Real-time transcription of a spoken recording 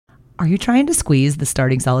Are you trying to squeeze the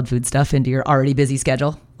starting solid food stuff into your already busy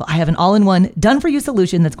schedule? Well, I have an all-in-one, done-for-you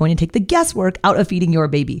solution that's going to take the guesswork out of feeding your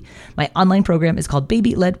baby. My online program is called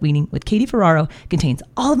Baby-Led Weaning with Katie Ferraro. It contains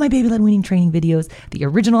all of my baby-led weaning training videos, the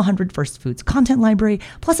original 100 First Foods content library,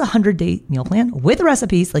 plus a 100-day meal plan with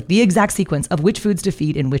recipes, like the exact sequence of which foods to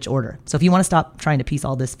feed in which order. So if you want to stop trying to piece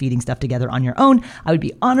all this feeding stuff together on your own, I would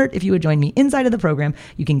be honored if you would join me inside of the program.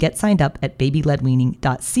 You can get signed up at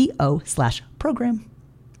babyledweaning.co/program.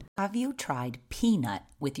 Have you tried peanut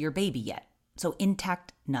with your baby yet? So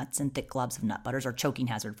intact nuts and thick globs of nut butters are choking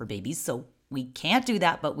hazard for babies. So we can't do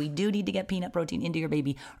that, but we do need to get peanut protein into your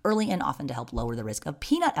baby early and often to help lower the risk of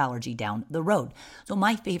peanut allergy down the road. So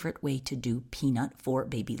my favorite way to do peanut for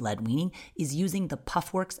baby-led weaning is using the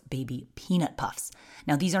Puffworks Baby Peanut Puffs.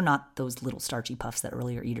 Now, these are not those little starchy puffs that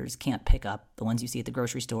earlier eaters can't pick up, the ones you see at the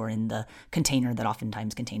grocery store in the container that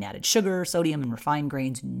oftentimes contain added sugar, sodium, and refined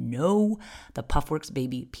grains. No, the Puffworks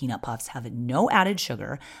Baby Peanut Puffs have no added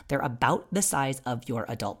sugar. They're about the size of your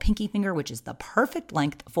adult pinky finger, which is the perfect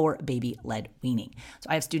length for baby-led weaning. So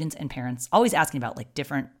I have students and parents always asking about like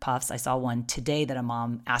different puffs. I saw one today that a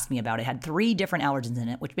mom asked me about. It had 3 different allergens in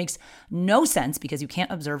it, which makes no sense because you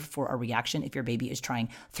can't observe for a reaction if your baby is trying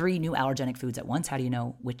 3 new allergenic foods at once. How do you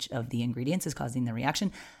know which of the ingredients is causing the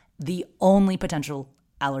reaction? The only potential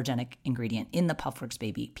allergenic ingredient in the Puffworks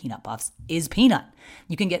Baby Peanut Puffs is peanut.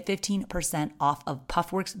 You can get 15% off of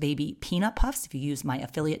Puffworks Baby Peanut Puffs if you use my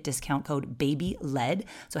affiliate discount code BABYLED.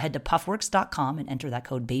 So head to puffworks.com and enter that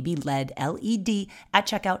code BABYLED, LED, at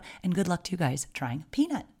checkout. And good luck to you guys trying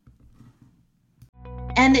peanut.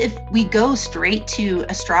 And if we go straight to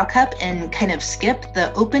a straw cup and kind of skip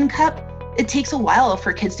the open cup, it takes a while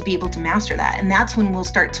for kids to be able to master that. And that's when we'll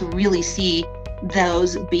start to really see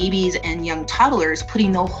those babies and young toddlers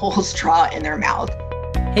putting the whole straw in their mouth.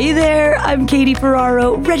 Hey there, I'm Katie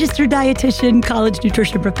Ferraro, registered dietitian, college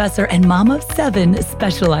nutrition professor, and mom of 7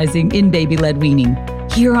 specializing in baby-led weaning.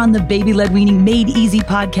 Here on the Baby-Led Weaning Made Easy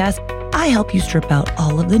podcast, I help you strip out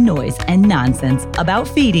all of the noise and nonsense about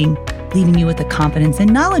feeding, leaving you with the confidence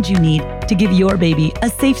and knowledge you need to give your baby a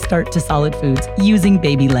safe start to solid foods using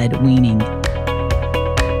baby-led weaning.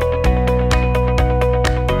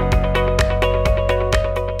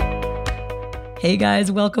 Hey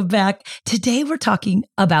guys, welcome back. Today we're talking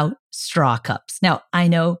about straw cups. Now, I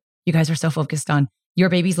know you guys are so focused on your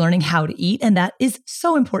baby's learning how to eat, and that is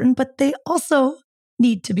so important, but they also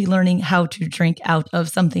need to be learning how to drink out of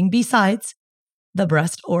something besides the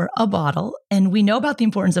breast or a bottle. And we know about the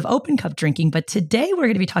importance of open cup drinking, but today we're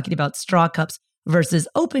going to be talking about straw cups versus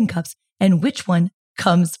open cups and which one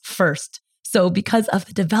comes first. So because of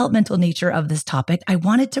the developmental nature of this topic, I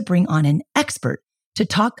wanted to bring on an expert to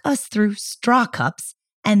talk us through straw cups.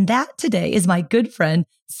 And that today is my good friend,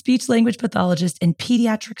 speech language pathologist and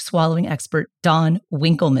pediatric swallowing expert, Dawn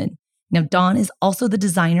Winkelmann. Now, Dawn is also the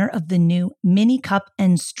designer of the new mini cup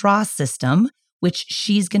and straw system, which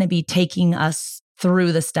she's going to be taking us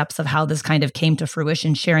through the steps of how this kind of came to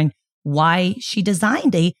fruition, sharing why she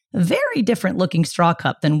designed a very different looking straw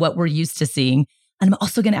cup than what we're used to seeing. And I'm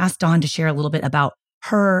also going to ask Dawn to share a little bit about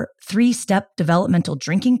her 3-step developmental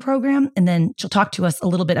drinking program. And then she'll talk to us a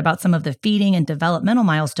little bit about some of the feeding and developmental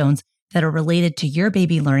milestones that are related to your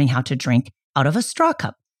baby learning how to drink out of a straw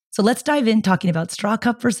cup. So let's dive in talking about straw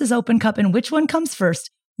cup versus open cup and which one comes first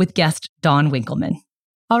with guest Dawn Winkelmann.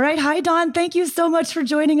 All right. Hi, Dawn. Thank you so much for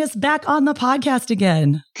joining us back on the podcast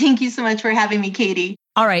again. Thank you so much for having me, Katie.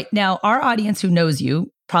 All right. Now, our audience who knows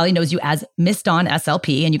you probably knows you as Miss Dawn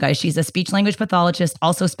SLP. And you guys, she's a speech language pathologist,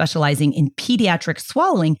 also specializing in pediatric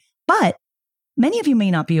swallowing. But many of you may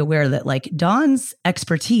not be aware that like Dawn's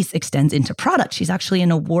expertise extends into product. She's actually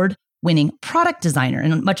an award-winning product designer.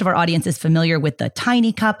 And much of our audience is familiar with the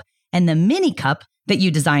tiny cup and the mini cup that you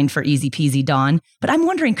designed for Easy Peasy, Dawn. But I'm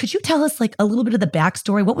wondering, could you tell us like a little bit of the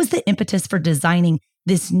backstory? What was the impetus for designing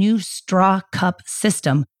this new straw cup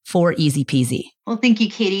system for Easy Peasy? Well, thank you,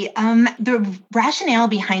 Katie. The rationale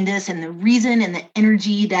behind this and the reason and the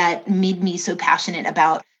energy that made me so passionate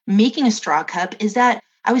about making a straw cup is that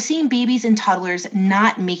I was seeing babies and toddlers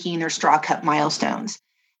not making their straw cup milestones.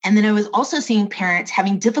 And then I was also seeing parents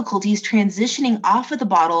having difficulties transitioning off of the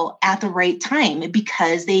bottle at the right time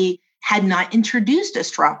because they had not introduced a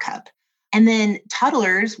straw cup. And then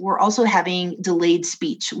toddlers were also having delayed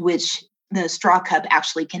speech, which the straw cup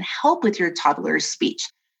actually can help with your toddler's speech.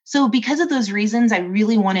 So because of those reasons, I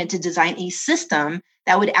really wanted to design a system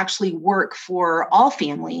that would actually work for all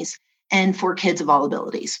families and for kids of all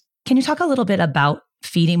abilities. Can you talk a little bit about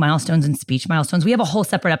feeding milestones and speech milestones? We have a whole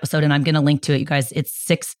separate episode and I'm going to link to it, you guys. It's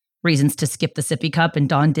 6 reasons to skip the sippy cup. And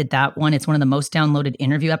Dawn did that one. It's one of the most downloaded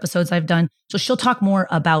interview episodes I've done. So she'll talk more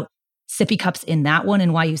about sippy cups in that one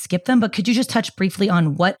and why you skip them, but could you just touch briefly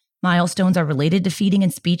on what milestones are related to feeding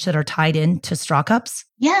and speech that are tied into straw cups?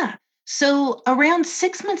 Yeah. So around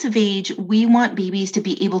 6 months of age, we want babies to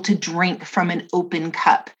be able to drink from an open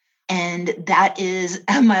cup. And that is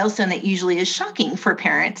a milestone that usually is shocking for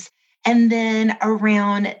parents. And then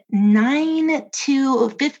around 9 to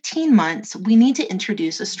 15 months, we need to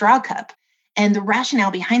introduce a straw cup. And the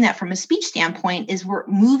rationale behind that from a speech standpoint is we're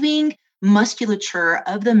moving musculature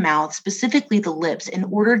of the mouth, specifically the lips, in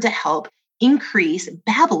order to help increase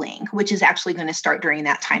babbling, which is actually going to start during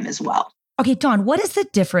that time as well. Okay, Dawn, what is the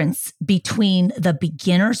difference between the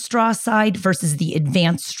beginner straw side versus the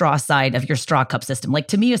advanced straw side of your straw cup system? Like,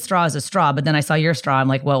 to me, a straw is a straw, but then I saw your straw. I'm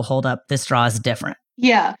like, well, hold up. This straw is different.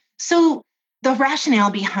 Yeah. So the rationale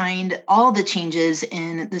behind all the changes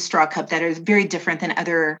in the straw cup that are very different than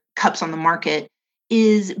other cups on the market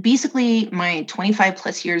is basically my 25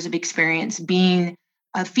 plus years of experience being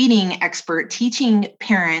a feeding expert, teaching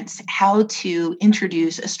parents how to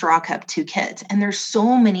introduce a straw cup to kids. And there's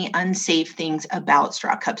so many unsafe things about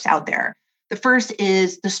straw cups out there. The first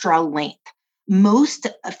is the straw length. Most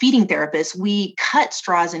feeding therapists, we cut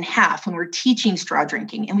straws in half when we're teaching straw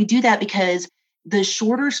drinking. And we do that because the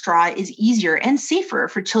shorter straw is easier and safer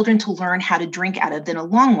for children to learn how to drink out of than a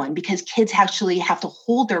long one, because kids actually have to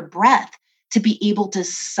hold their breath to be able to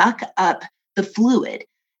suck up the fluid.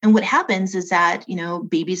 And what happens is that,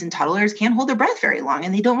 babies and toddlers can't hold their breath very long,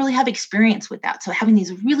 and they don't really have experience with that. So having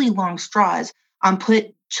these really long straws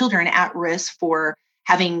put children at risk for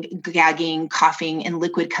having gagging, coughing, and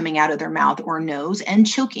liquid coming out of their mouth or nose and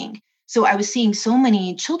choking. So I was seeing so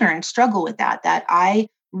many children struggle with that I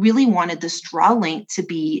really wanted the straw length to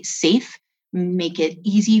be safe, make it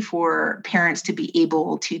easy for parents to be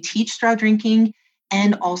able to teach straw drinking,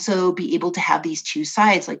 and also be able to have these two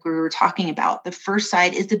sides like we were talking about. The first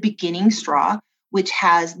side is the beginning straw, which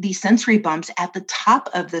has the sensory bumps at the top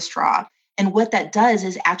of the straw. And what that does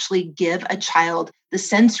is actually give a child the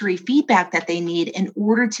sensory feedback that they need in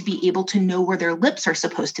order to be able to know where their lips are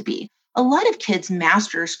supposed to be. A lot of kids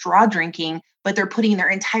master straw drinking, but they're putting their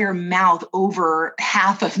entire mouth over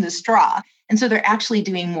half of the straw. And so they're actually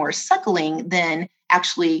doing more suckling than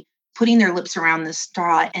actually putting their lips around the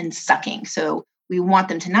straw and sucking. So we want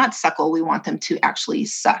them to not suckle, we want them to actually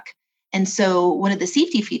suck. And so one of the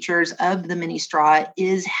safety features of the mini straw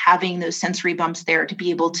is having those sensory bumps there to be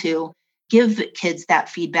able to give kids that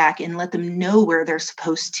feedback and let them know where they're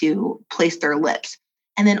supposed to place their lips.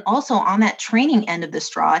 And then also on that training end of the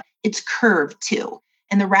straw, it's curved too.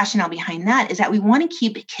 And the rationale behind that is that we want to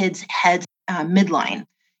keep kids' heads midline.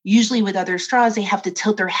 Usually with other straws, they have to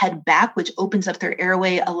tilt their head back, which opens up their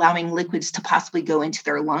airway, allowing liquids to possibly go into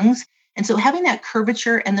their lungs. And so having that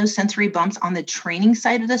curvature and those sensory bumps on the training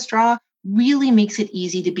side of the straw really makes it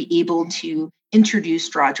easy to be able to introduce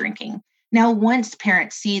straw drinking. Now, once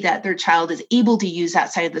parents see that their child is able to use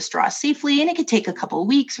that side of the straw safely, and it could take a couple of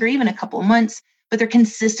weeks or even a couple of months, but they're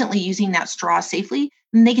consistently using that straw safely,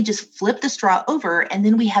 then they can just flip the straw over, and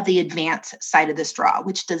then we have the advanced side of the straw,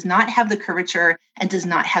 which does not have the curvature and does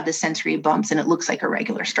not have the sensory bumps, and it looks like a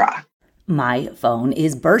regular straw. My phone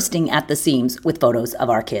is bursting at the seams with photos of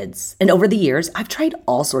our kids. And over the years, I've tried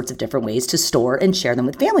all sorts of different ways to store and share them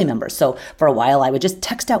with family members. So for a while, I would just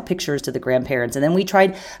text out pictures to the grandparents, and then we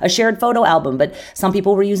tried a shared photo album, but some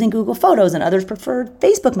people were using Google Photos and others preferred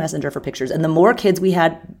Facebook Messenger for pictures. And the more kids we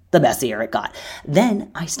had, the messier it got.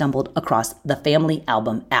 Then I stumbled across the Family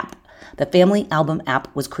Album app. The Family Album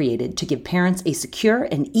app was created to give parents a secure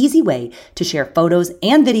and easy way to share photos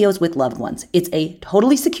and videos with loved ones. It's a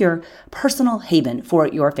totally secure, personal haven for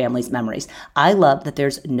your family's memories. I love that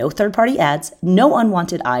there's no third-party ads, no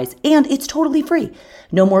unwanted eyes, and it's totally free.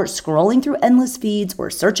 No more scrolling through endless feeds or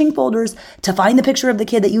searching folders to find the picture of the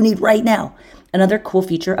kid that you need right now. Another cool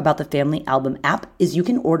feature about the Family Album app is you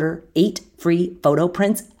can order 8 free photo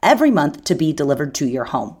prints every month to be delivered to your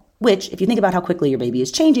home. Which, if you think about how quickly your baby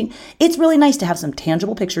is changing, it's really nice to have some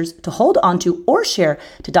tangible pictures to hold onto or share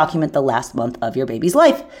to document the last month of your baby's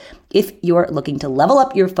life. If you're looking to level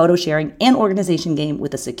up your photo sharing and organization game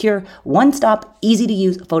with a secure, one-stop,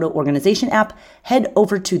 easy-to-use photo organization app, head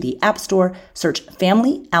over to the App Store, search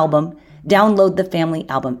Family Album, download the Family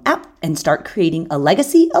Album app, and start creating a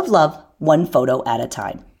legacy of love one photo at a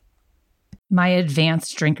time. My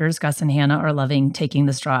advanced drinkers, Gus and Hannah, are loving taking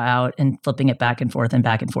the straw out and flipping it back and forth.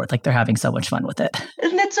 Like they're having so much fun with it.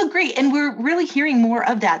 Isn't that so great? And we're really hearing more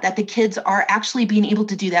of that the kids are actually being able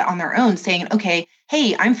to do that on their own, saying, okay,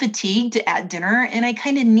 hey, I'm fatigued at dinner and I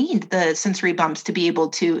kind of need the sensory bumps to be able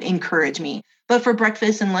to encourage me. But for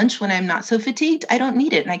breakfast and lunch, when I'm not so fatigued, I don't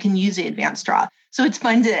need it and I can use the advanced straw. So it's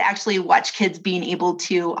fun to actually watch kids being able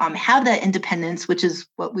to have that independence, which is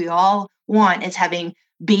what we all want, is having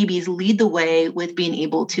babies lead the way with being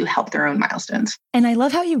able to help their own milestones. And I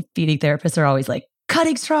love how you feeding therapists are always like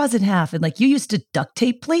cutting straws in half. And like you used to duct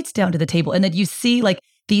tape plates down to the table. And then you see like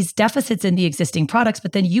these deficits in the existing products,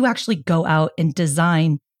 but then you actually go out and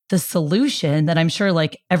design the solution that I'm sure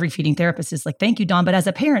like every feeding therapist is like, thank you, Dawn. But as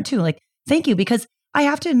a parent too, like, thank you, because I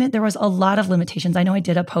have to admit there was a lot of limitations. I know I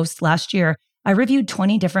did a post last year. I reviewed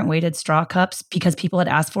 20 different weighted straw cups because people had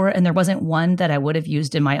asked for it. And there wasn't one that I would have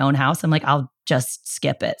used in my own house. I'm like, I'll just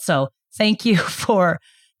skip it. So thank you for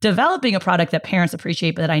developing a product that parents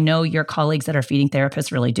appreciate, but that I know your colleagues that are feeding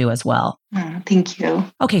therapists really do as well. Thank you.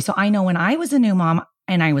 Okay. So I know when I was a new mom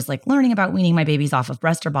and I was like learning about weaning my babies off of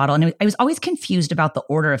breast or bottle, and I was always confused about the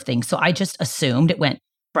order of things. So I just assumed it went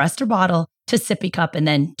breast or bottle to sippy cup and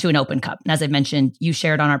then to an open cup. And as I mentioned, you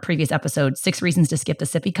shared on our previous episode, 6 reasons to skip the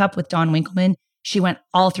sippy cup with Dawn Winkelmann. She went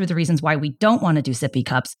all through the reasons why we don't want to do sippy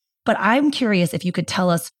cups. But I'm curious if you could tell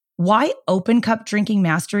us why open cup drinking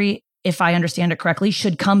mastery, if I understand it correctly,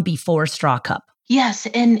 should come before straw cup. Yes.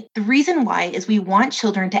 And the reason why is we want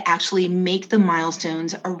children to actually make the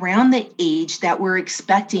milestones around the age that we're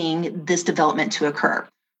expecting this development to occur.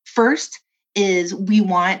 First is we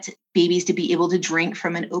want babies to be able to drink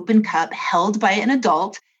from an open cup held by an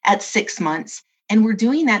adult at 6 months. And we're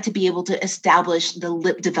doing that to be able to establish the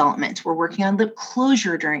lip development. We're working on lip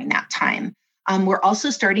closure during that time. We're also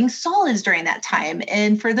starting solids during that time.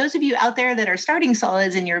 And for those of you out there that are starting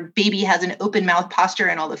solids and your baby has an open mouth posture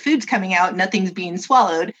and all the food's coming out, nothing's being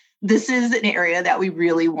swallowed, this is an area that we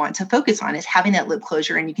really want to focus on, is having that lip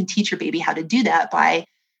closure. And you can teach your baby how to do that by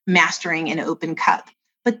mastering an open cup.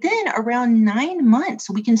 But then around 9 months,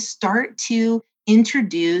 we can start to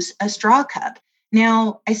introduce a straw cup.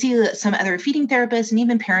 Now, I see some other feeding therapists and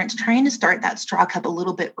even parents trying to start that straw cup a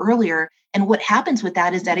little bit earlier. And what happens with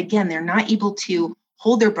that is that, again, they're not able to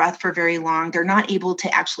hold their breath for very long. They're not able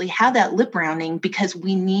to actually have that lip rounding because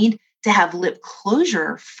we need to have lip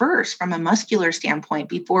closure first from a muscular standpoint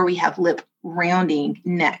before we have lip rounding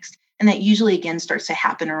next. And that usually, again, starts to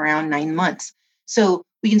happen around 9 months. So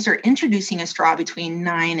we can start introducing a straw between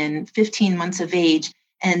 9 and 15 months of age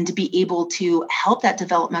and to be able to help that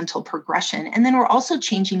developmental progression. And then we're also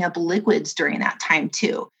changing up liquids during that time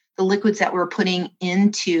too. The liquids that we're putting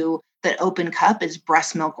into the open cup is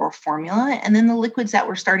breast milk or formula. And then the liquids that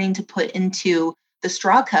we're starting to put into the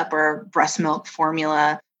straw cup are breast milk,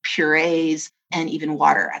 formula, purees, and even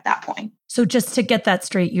water at that point. So just to get that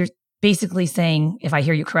straight, you're basically saying, if I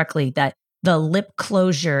hear you correctly, that the lip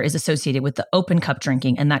closure is associated with the open cup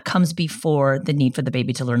drinking, and that comes before the need for the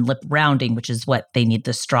baby to learn lip rounding, which is what they need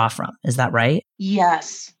the straw from. Is that right?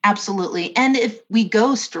 Yes, absolutely. And if we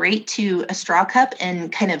go straight to a straw cup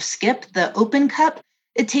and kind of skip the open cup,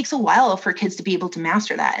 it takes a while for kids to be able to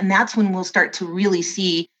master that. And that's when we'll start to really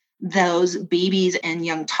see those babies and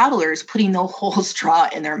young toddlers putting the whole straw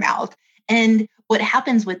in their mouth. And what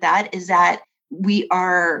happens with that is that we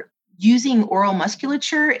are using oral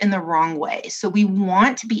musculature in the wrong way. So we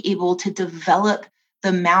want to be able to develop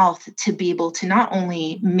the mouth to be able to not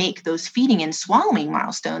only make those feeding and swallowing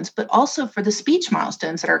milestones, but also for the speech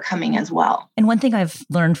milestones that are coming as well. And one thing I've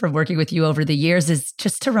learned from working with you over the years is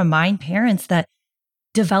just to remind parents that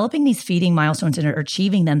developing these feeding milestones and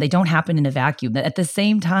achieving them, they don't happen in a vacuum. That at the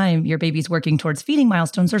same time your baby's working towards feeding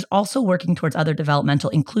milestones, there's also working towards other developmental,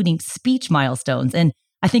 including speech milestones. And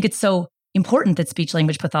I think it's so important that speech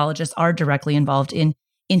language pathologists are directly involved in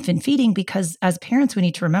infant feeding, because as parents, we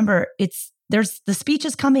need to remember there's the speech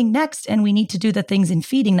is coming next, and we need to do the things in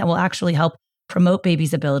feeding that will actually help promote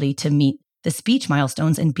baby's ability to meet the speech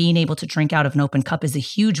milestones. And being able to drink out of an open cup is a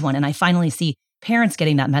huge one. And I finally see parents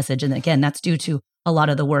getting that message. And again, that's due to a lot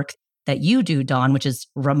of the work that you do, Dawn, which is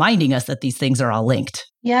reminding us that these things are all linked.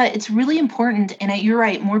 Yeah, it's really important. And you're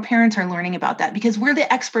right, more parents are learning about that because we're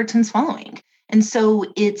the experts in swallowing. And so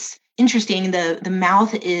it's interesting. The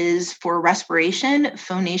mouth is for respiration,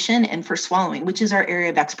 phonation, and for swallowing, which is our area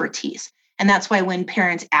of expertise. And that's why when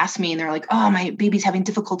parents ask me and they're like, oh, my baby's having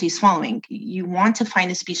difficulty swallowing, you want to find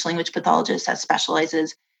a speech language pathologist that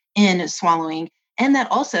specializes in swallowing and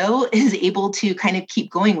that also is able to kind of keep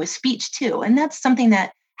going with speech too. And that's something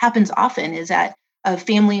that happens often, is that a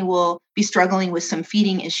family will be struggling with some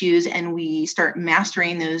feeding issues and we start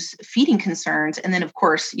mastering those feeding concerns. And then of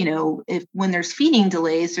course, when there's feeding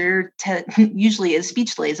delays, there usually is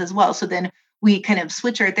speech delays as well. So then we kind of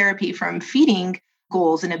switch our therapy from feeding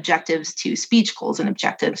goals and objectives to speech goals and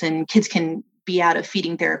objectives. And kids can be out of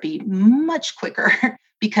feeding therapy much quicker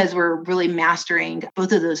because we're really mastering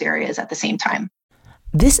both of those areas at the same time.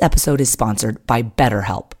 This episode is sponsored by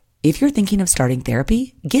BetterHelp. If you're thinking of starting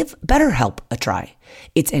therapy, give BetterHelp a try.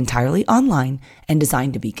 It's entirely online and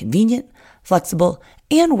designed to be convenient, flexible,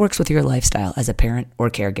 and works with your lifestyle as a parent or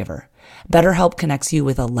caregiver. BetterHelp connects you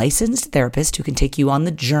with a licensed therapist who can take you on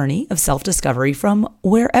the journey of self-discovery from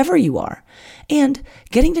wherever you are. And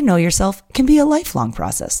getting to know yourself can be a lifelong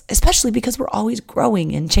process, especially because we're always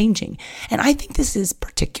growing and changing. And I think this is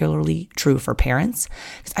particularly true for parents,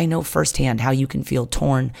 because I know firsthand how you can feel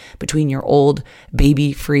torn between your old,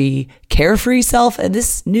 baby-free, carefree self and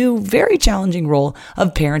this new, very challenging role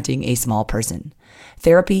of parenting a small person.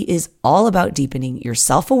 Therapy is all about deepening your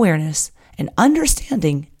self-awareness and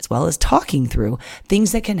understanding, as well as talking through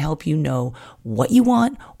things that can help you know what you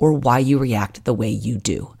want or why you react the way you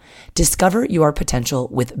do. Discover your potential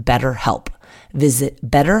with BetterHelp. Visit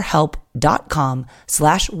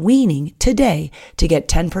betterhelp.com/weaning today to get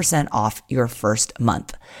 10% off your first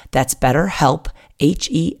month. That's BetterHelp,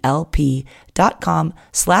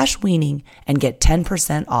 HELP.com/weaning and get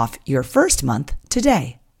 10% off your first month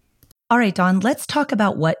today. All right, Dawn, let's talk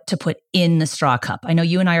about what to put in the straw cup. I know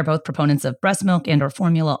you and I are both proponents of breast milk and or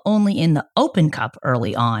formula only in the open cup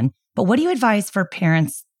early on, but what do you advise for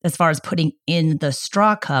parents as far as putting in the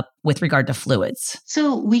straw cup with regard to fluids?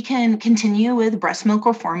 So we can continue with breast milk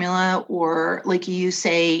or formula, or like you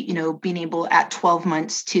say, being able at 12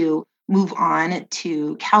 months to move on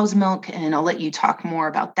to cow's milk, and I'll let you talk more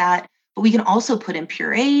about that. But we can also put in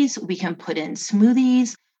purees, we can put in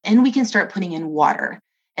smoothies, and we can start putting in water.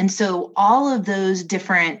 And so all of those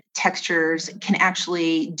different textures can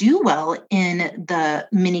actually do well in the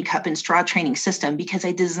mini cup and straw training system, because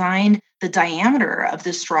I designed the diameter of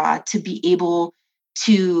the straw to be able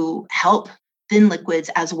to help thin liquids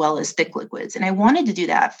as well as thick liquids. And I wanted to do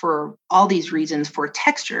that for all these reasons, for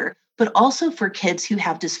texture, but also for kids who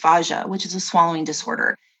have dysphagia, which is a swallowing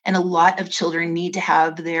disorder. And a lot of children need to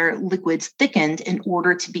have their liquids thickened in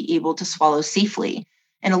order to be able to swallow safely.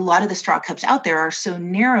 And a lot of the straw cups out there are so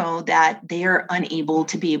narrow that they are unable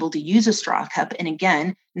to be able to use a straw cup. And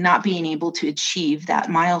again, not being able to achieve that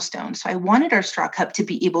milestone. So I wanted our straw cup to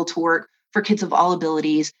be able to work for kids of all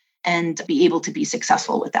abilities and be able to be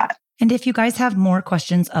successful with that. And if you guys have more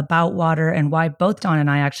questions about water and why both Dawn and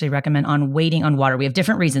I actually recommend on waiting on water, we have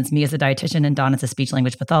different reasons, me as a dietitian and Dawn as a speech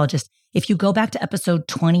language pathologist. If you go back to episode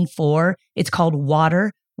 24, it's called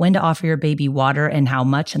Water, when to offer your baby water and how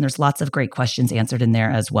much. And there's lots of great questions answered in there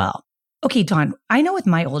as well. Okay, Dawn, I know with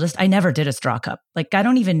my oldest, I never did a straw cup. Like, I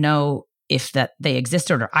don't even know if that they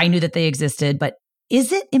existed or I knew that they existed, but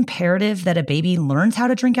is it imperative that a baby learns how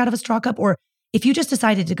to drink out of a straw cup? Or if you just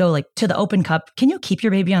decided to go like to the open cup, can you keep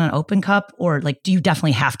your baby on an open cup? Or like, do you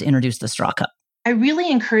definitely have to introduce the straw cup? I really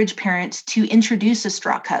encourage parents to introduce a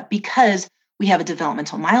straw cup because we have a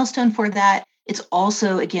developmental milestone for that. It's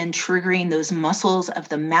also, again, triggering those muscles of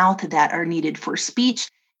the mouth that are needed for speech.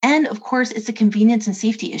 And of course, it's a convenience and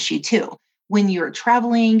safety issue too. When you're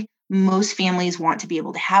traveling, most families want to be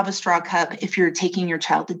able to have a straw cup. If you're taking your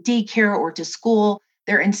child to daycare or to school,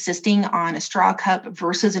 they're insisting on a straw cup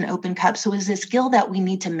versus an open cup. So it's a skill that we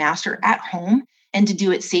need to master at home and to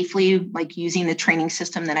do it safely, like using the training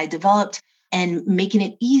system that I developed, and making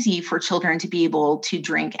it easy for children to be able to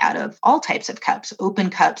drink out of all types of cups, open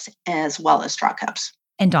cups, as well as straw cups.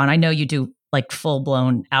 And Dawn, I know you do like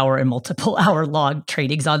full-blown hour and multiple hour long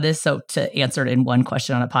trainings on this. So to answer it in one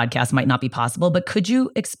question on a podcast might not be possible, but could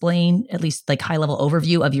you explain at least like high-level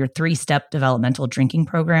overview of your 3-step developmental drinking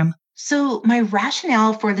program? So my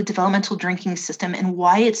rationale for the developmental drinking system and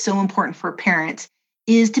why it's so important for parents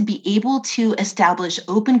is to be able to establish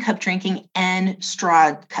open cup drinking and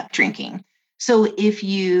straw cup drinking. So if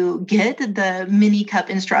you get the mini cup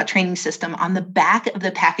and straw training system, on the back of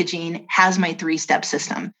the packaging has my 3-step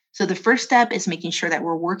system. So the first step is making sure that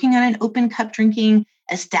we're working on an open cup drinking,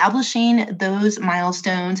 establishing those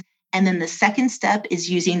milestones. And then the second step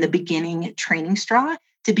is using the beginning training straw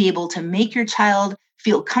to be able to make your child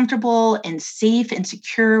feel comfortable and safe and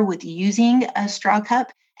secure with using a straw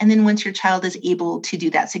cup. And then once your child is able to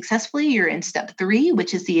do that successfully, you're in step 3,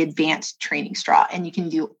 which is the advanced training straw. And you can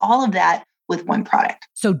do all of that with one product.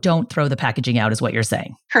 So don't throw the packaging out is what you're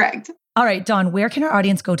saying. Correct. All right, Dawn, where can our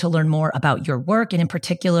audience go to learn more about your work and in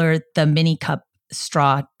particular, the mini cup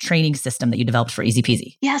straw training system that you developed for Easy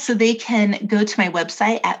Peasy? Yeah, so they can go to my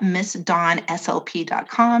website at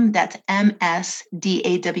MissDawnSLP.com. That's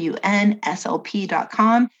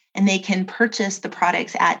MSDAWNSLP.com. And they can purchase the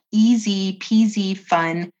products at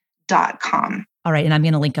easypeasyfun.com. All right. And I'm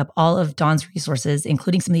going to link up all of Dawn's resources,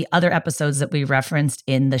 including some of the other episodes that we referenced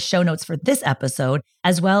in the show notes for this episode,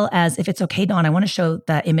 as well as, if it's okay, Dawn, I want to show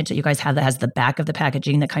that image that you guys have that has the back of the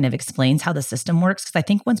packaging that kind of explains how the system works. Because I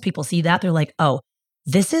think once people see that, they're like, oh,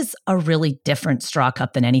 this is a really different straw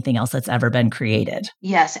cup than anything else that's ever been created.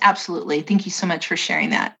 Yes, absolutely. Thank you so much for sharing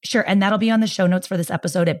that. Sure. And that'll be on the show notes for this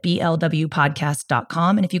episode at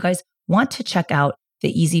blwpodcast.com. And if you guys want to check out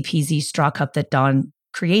the Easy Peasy straw cup that Dawn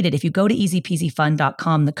created, if you go to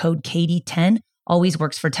easypeasyfun.com, the code Katie10 always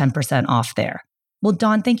works for 10% off there. Well,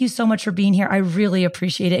 Dawn, thank you so much for being here. I really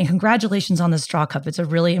appreciate it. And congratulations on the straw cup. It's a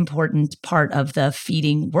really important part of the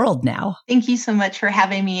feeding world now. Thank you so much for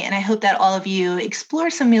having me. And I hope that all of you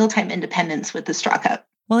explore some mealtime independence with the straw cup.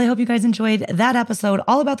 Well, I hope you guys enjoyed that episode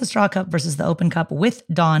all about the straw cup versus the open cup with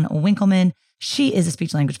Dawn Winkelmann. She is a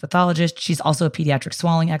speech language pathologist. She's also a pediatric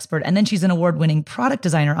swallowing expert. And then she's an award-winning product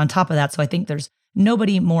designer on top of that. So I think there's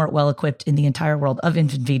nobody more well-equipped in the entire world of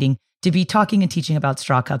infant feeding to be talking and teaching about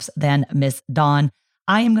straw cups than Miss Dawn.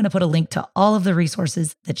 I am going to put a link to all of the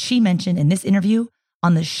resources that she mentioned in this interview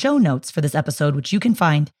on the show notes for this episode, which you can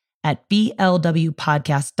find at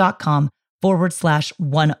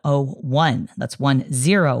blwpodcast.com/101. That's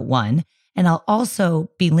 101. And I'll also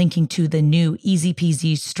be linking to the new Easy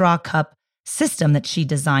Peasy straw cup system that she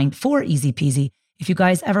designed for Easy Peasy. If you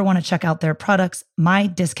guys ever want to check out their products, my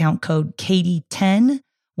discount code Katie10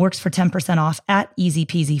 works for 10% off at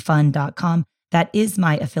easypeasyfun.com. That is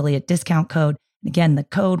my affiliate discount code. Again, the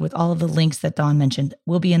code with all of the links that Dawn mentioned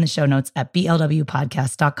will be in the show notes at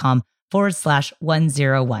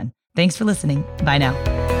blwpodcast.com/101. Thanks for listening. Bye now.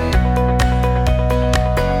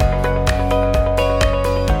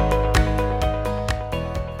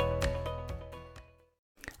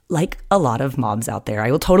 Like a lot of moms out there,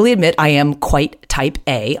 I will totally admit I am quite type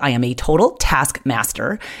A. I am a total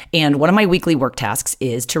taskmaster. And one of my weekly work tasks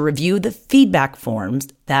is to review the feedback forms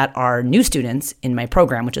that our new students in my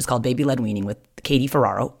program, which is called Baby-Led Weaning with Katie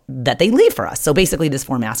Ferraro, that they leave for us. So basically this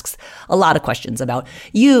form asks a lot of questions about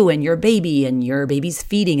you and your baby's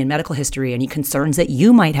feeding and medical history, any concerns that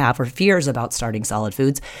you might have or fears about starting solid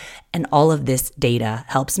foods. And all of this data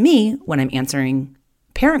helps me when I'm answering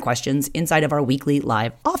parent questions inside of our weekly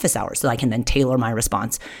live office hours, so I can then tailor my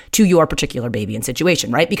response to your particular baby and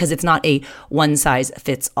situation, right? Because it's not a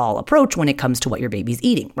one-size-fits-all approach when it comes to what your baby's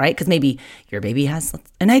eating, right? Because maybe your baby has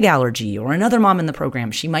an egg allergy, or another mom in the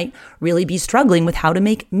program, she might really be struggling with how to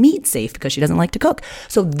make meat safe because she doesn't like to cook.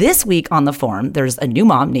 So this week on the form, there's a new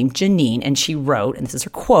mom named Janine, and she wrote, and this is her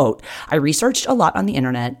quote, "I researched a lot on the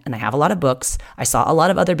internet, and I have a lot of books. I saw a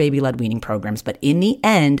lot of other baby-led weaning programs, but in the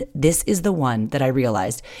end, this is the one that I realized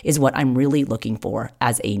is what I'm really looking for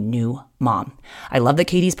as a new mom. I love that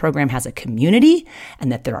Katie's program has a community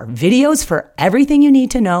and that there are videos for everything you need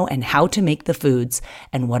to know and how to make the foods.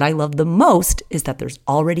 And what I love the most is that there's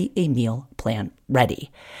already a meal plan ready."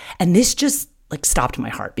 And this just stopped my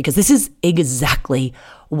heart, because this is exactly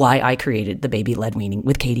why I created the Baby-Led Weaning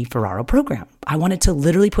with Katie Ferraro program. I wanted to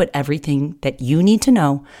literally put everything that you need to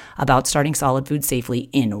know about starting solid food safely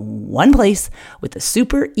in one place with a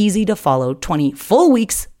super easy to follow 20 full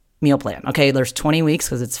weeks meal plan. Okay, there's 20 weeks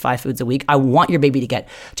because it's 5 foods a week. I want your baby to get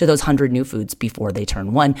to those 100 new foods before they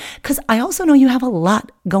turn 1, because I also know you have a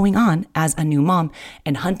lot going on as a new mom,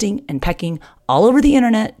 and hunting and pecking all over the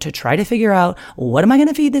internet to try to figure out, what am I going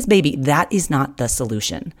to feed this baby? That is not the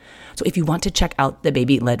solution. So if you want to check out the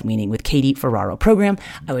Baby-Led Weaning with Katie Ferraro program,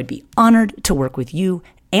 I would be honored to work with you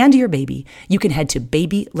and your baby. You can head to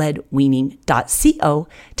babyledweaning.co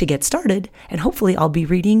to get started, and hopefully I'll be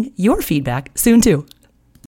reading your feedback soon too.